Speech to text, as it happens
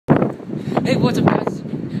Hey, what's up guys?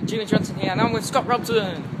 Jimmy Johnson here and I'm with Scott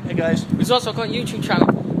Robson. Hey guys. Who's also got a YouTube channel.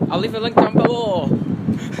 I'll leave a link down below.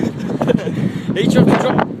 He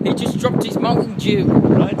just dropped his Mountain Dew.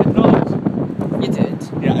 No, I did not. You did?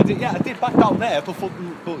 Yeah, I did. Yeah, I did back down there, but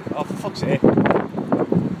oh, for fuck's sake.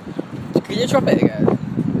 Can you drop it again?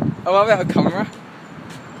 Oh, I'll have it on camera.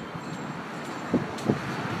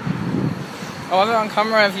 I'll have it on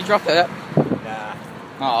camera if you drop it. Nah.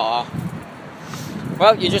 Aww.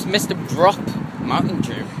 Well, you just missed a drop. Mountain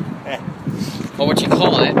Dew. Yeah. Or what you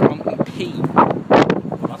call it, Mountain Pea.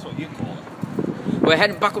 Well, that's what you call it. We're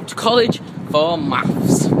heading back up to college for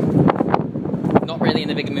maths. Not really in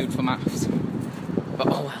a big mood for maths. But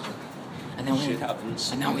oh well. And then Shit happens.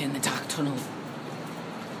 And now we're in the dark tunnel.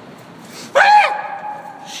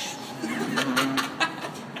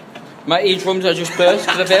 My eardrums are just burst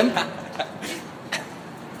because of him.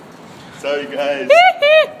 Sorry guys.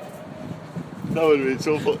 That would have been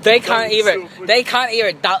so funny. They can't hear it. They can't hear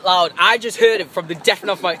it that loud. I just heard it from the deafening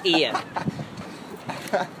of my ear.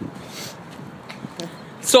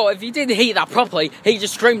 So if you didn't hear that properly, he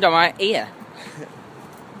just screamed at my ear.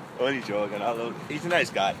 Only joking. He's a nice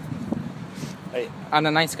guy. Hey. I'm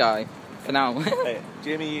a nice guy. For now. Hey,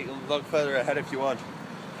 Jamie, you can look further ahead if you want.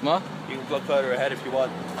 What? You can look further ahead if you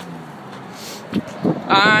want.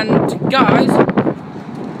 And guys,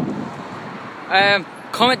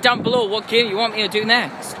 comment down below what game you want me to do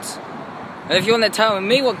next. And if you want to tell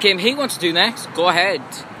me what game he wants to do next, go ahead.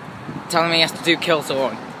 Tell him he has to do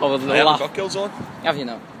Killzone. Or the I haven't got Killzone. Have you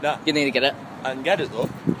not? Nah. You need to get it. I can get it though.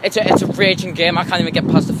 It's a raging game. I can't even get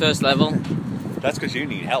past the first level. That's because you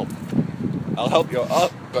need help. I'll help you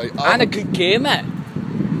up. Right, And a good gamer.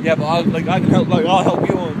 Yeah, but I can help. Like I'll help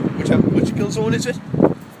you on which Killzone is it?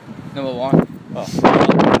 Number 1. Oh.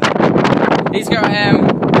 He's got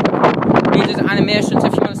he does animations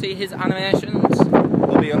if you want to see his animations.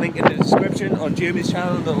 There'll be a link in the description on Jamie's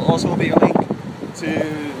channel. There'll also be a link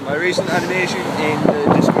to my recent animation in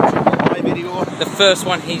the description of my video. The first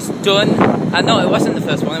one he's done. No, it wasn't the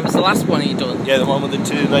first one. It was the last one he done. Yeah, the one with the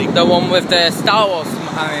two The one with the Star Wars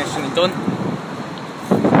animation he done.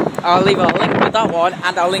 I'll leave a link with that one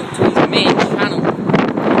and a link to his main channel.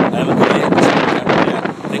 I haven't created the second channel yet.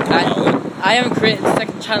 Think about it. I haven't created the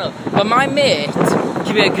second channel, but my mate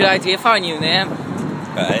give me a good idea for a new name.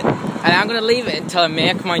 Right. And I'm gonna leave it until I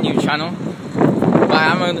make my new channel. But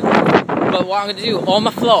what I'm gonna do, all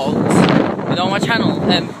my vlogs and all my channel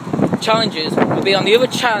challenges will be on the other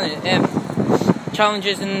channel.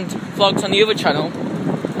 Challenges and vlogs on the other channel,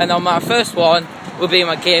 and on my first one will be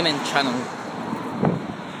my gaming channel.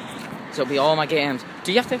 So it'll be all my games.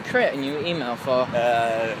 Do you have to create a new email for?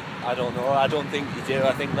 I don't know. I don't think you do.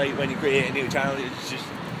 I think like when you create a new channel, it's just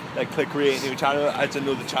like click create a new channel, adds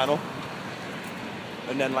another channel,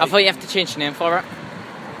 and then like. I thought you have to change the name for it.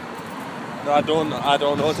 No, I don't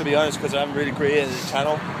know to be honest, because I haven't really created a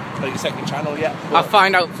channel, like a second channel yet. I'll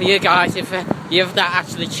find out for you guys if you have to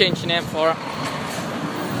actually change the name for it.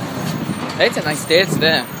 It's a nice day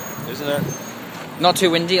today, isn't it? Not too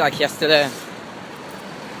windy like yesterday.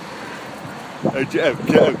 Jimmy, do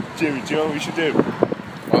you know what we should do?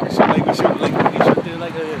 What? We should do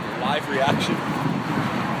like a live reaction,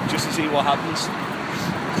 just to see what happens.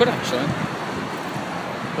 Could actually.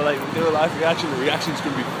 But like, we do a live reaction, the reaction's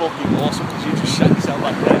gonna be fucking awesome because you just shut yourself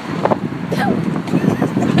like that.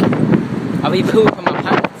 I'll be pooping in my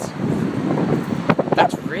pants.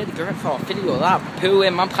 That's really good for a video, that poo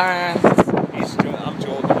in my pants. I'm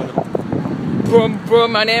joking with him. Brum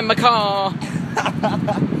brum, and in my car.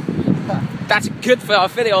 That's good for a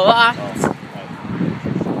video, that. Oh,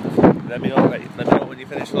 right. Let me know when you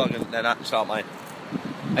finish vlogging, then I can start mine.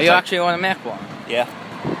 Are you actually want to make one? Yeah.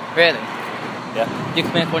 Really? Yeah. You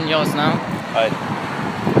can make one yours now. Alright.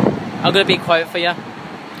 I'm gonna be quiet for you. Look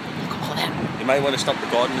at all them. You might want to stop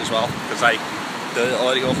recording as well, because like the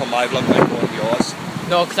audio from my vlog might go on yours.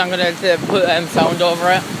 No, because I'm gonna put sound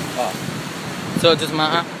over it. Oh. So it doesn't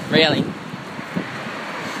matter, really.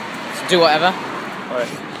 So do whatever. Alright.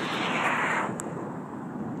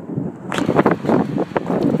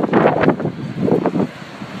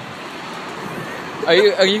 Are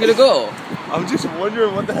you gonna go? I'm just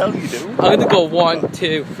wondering what the hell you do. I'm gonna go 1,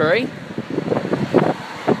 2, 3.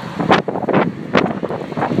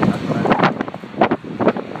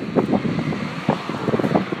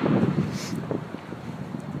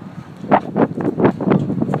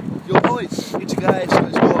 Yo boys, it's your guys,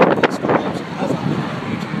 let's go.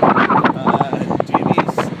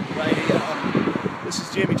 Jamie's right here. This is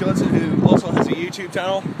Jamie Johnson, who also has a YouTube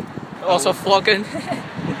channel. Also vlogging.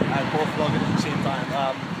 And both vlogging at the same time.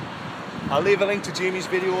 I'll leave a link to Jamie's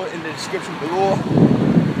video in the description below.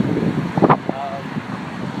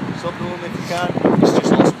 sub to him if you can. It's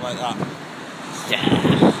just awesome like that. Yeah.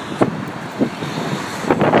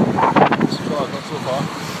 This is what I've got so far.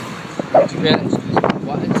 Really?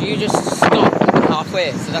 What, do you just stop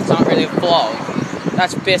halfway? So that's not really a vlog.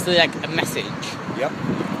 That's basically like a message. Yep.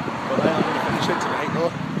 But I'm going to finish it tonight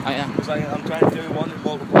though. Oh yeah. Because I'm trying to do one in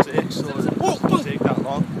multiple takes, so it doesn't take that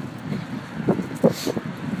long.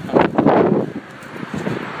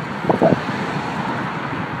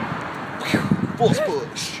 Force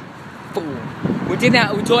push. Boom. We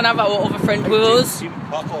don't have our other friend with us.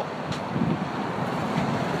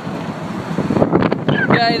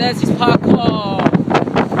 Yeah, there's his parkour.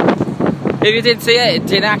 If you didn't see it, it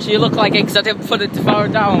didn't actually look like it because I didn't put it too far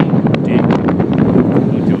down.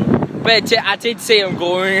 But I did see him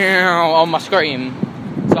go on my screen.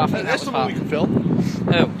 So I think that's that was something we can film.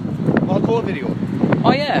 Oh. Parkour video.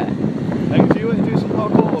 Oh yeah. Like if you want to do some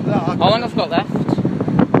parkour of that. How long have we got left?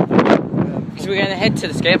 Because we're going to head to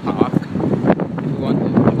the skate park. If we want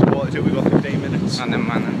to. We've got 15 minutes. And then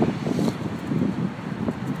man.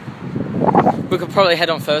 We could probably head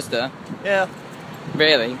on Thursday. Yeah.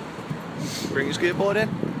 Really? Bring your skateboard in.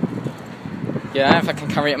 Yeah, if I can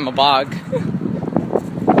carry it in my bag. It'd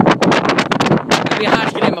be hard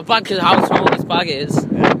to get it in my bag because of how small this bag is.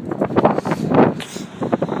 Yeah.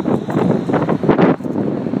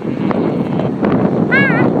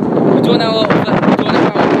 We don't know what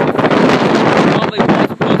normally we're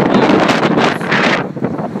supposed to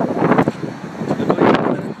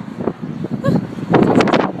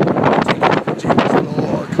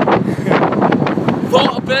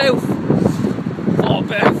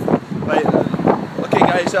Right. Okay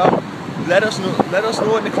guys, let us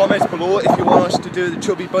know in the comments below if you want us to do the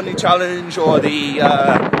Chubby Bunny challenge or the me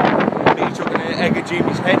chucking an egg at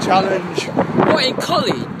Jamie's head challenge. What, in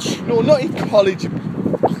college? No, not in college.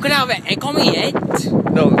 I'm gonna have an egg on my head.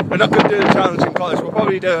 No, we're not going to do the challenge in college. We'll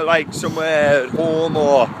probably do it like somewhere at home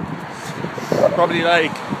or probably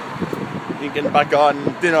like in the back garden.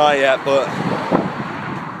 Dinner yet, but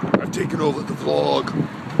I've taken over the vlog.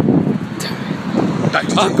 I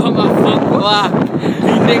got my foot back.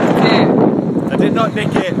 He nicked it. I did not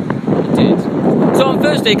nick it. He did. So on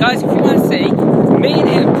Thursday, guys, if you want to see me and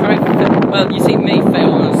him, well, you see me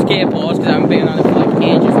fail on a skateboard because I haven't been on it for like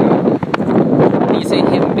ages now. And you see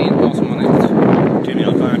him being awesome on it. Jimmy, I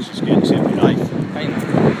can't actually skate to save my life. I know.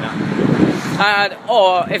 Yeah. And,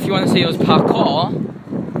 or if you want to see us parkour,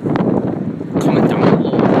 comment down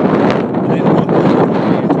below.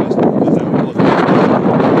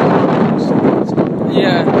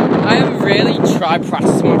 Yeah, I haven't really tried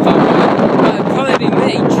practicing my parkour, but it'd probably be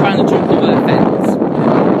me trying to jump over the fence.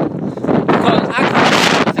 Because I can't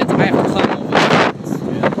jump over the fence, I have to climb over the fence.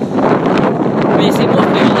 Yeah. But you see, most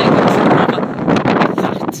people they can jump over like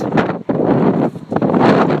that.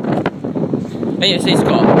 And you see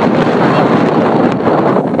Scott.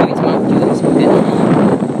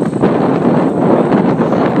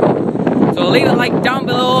 So leave a like down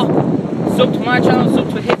below, sub to my channel, sub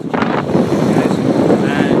to his channel.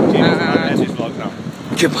 And Jamie's not in his vlog now.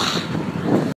 Goodbye.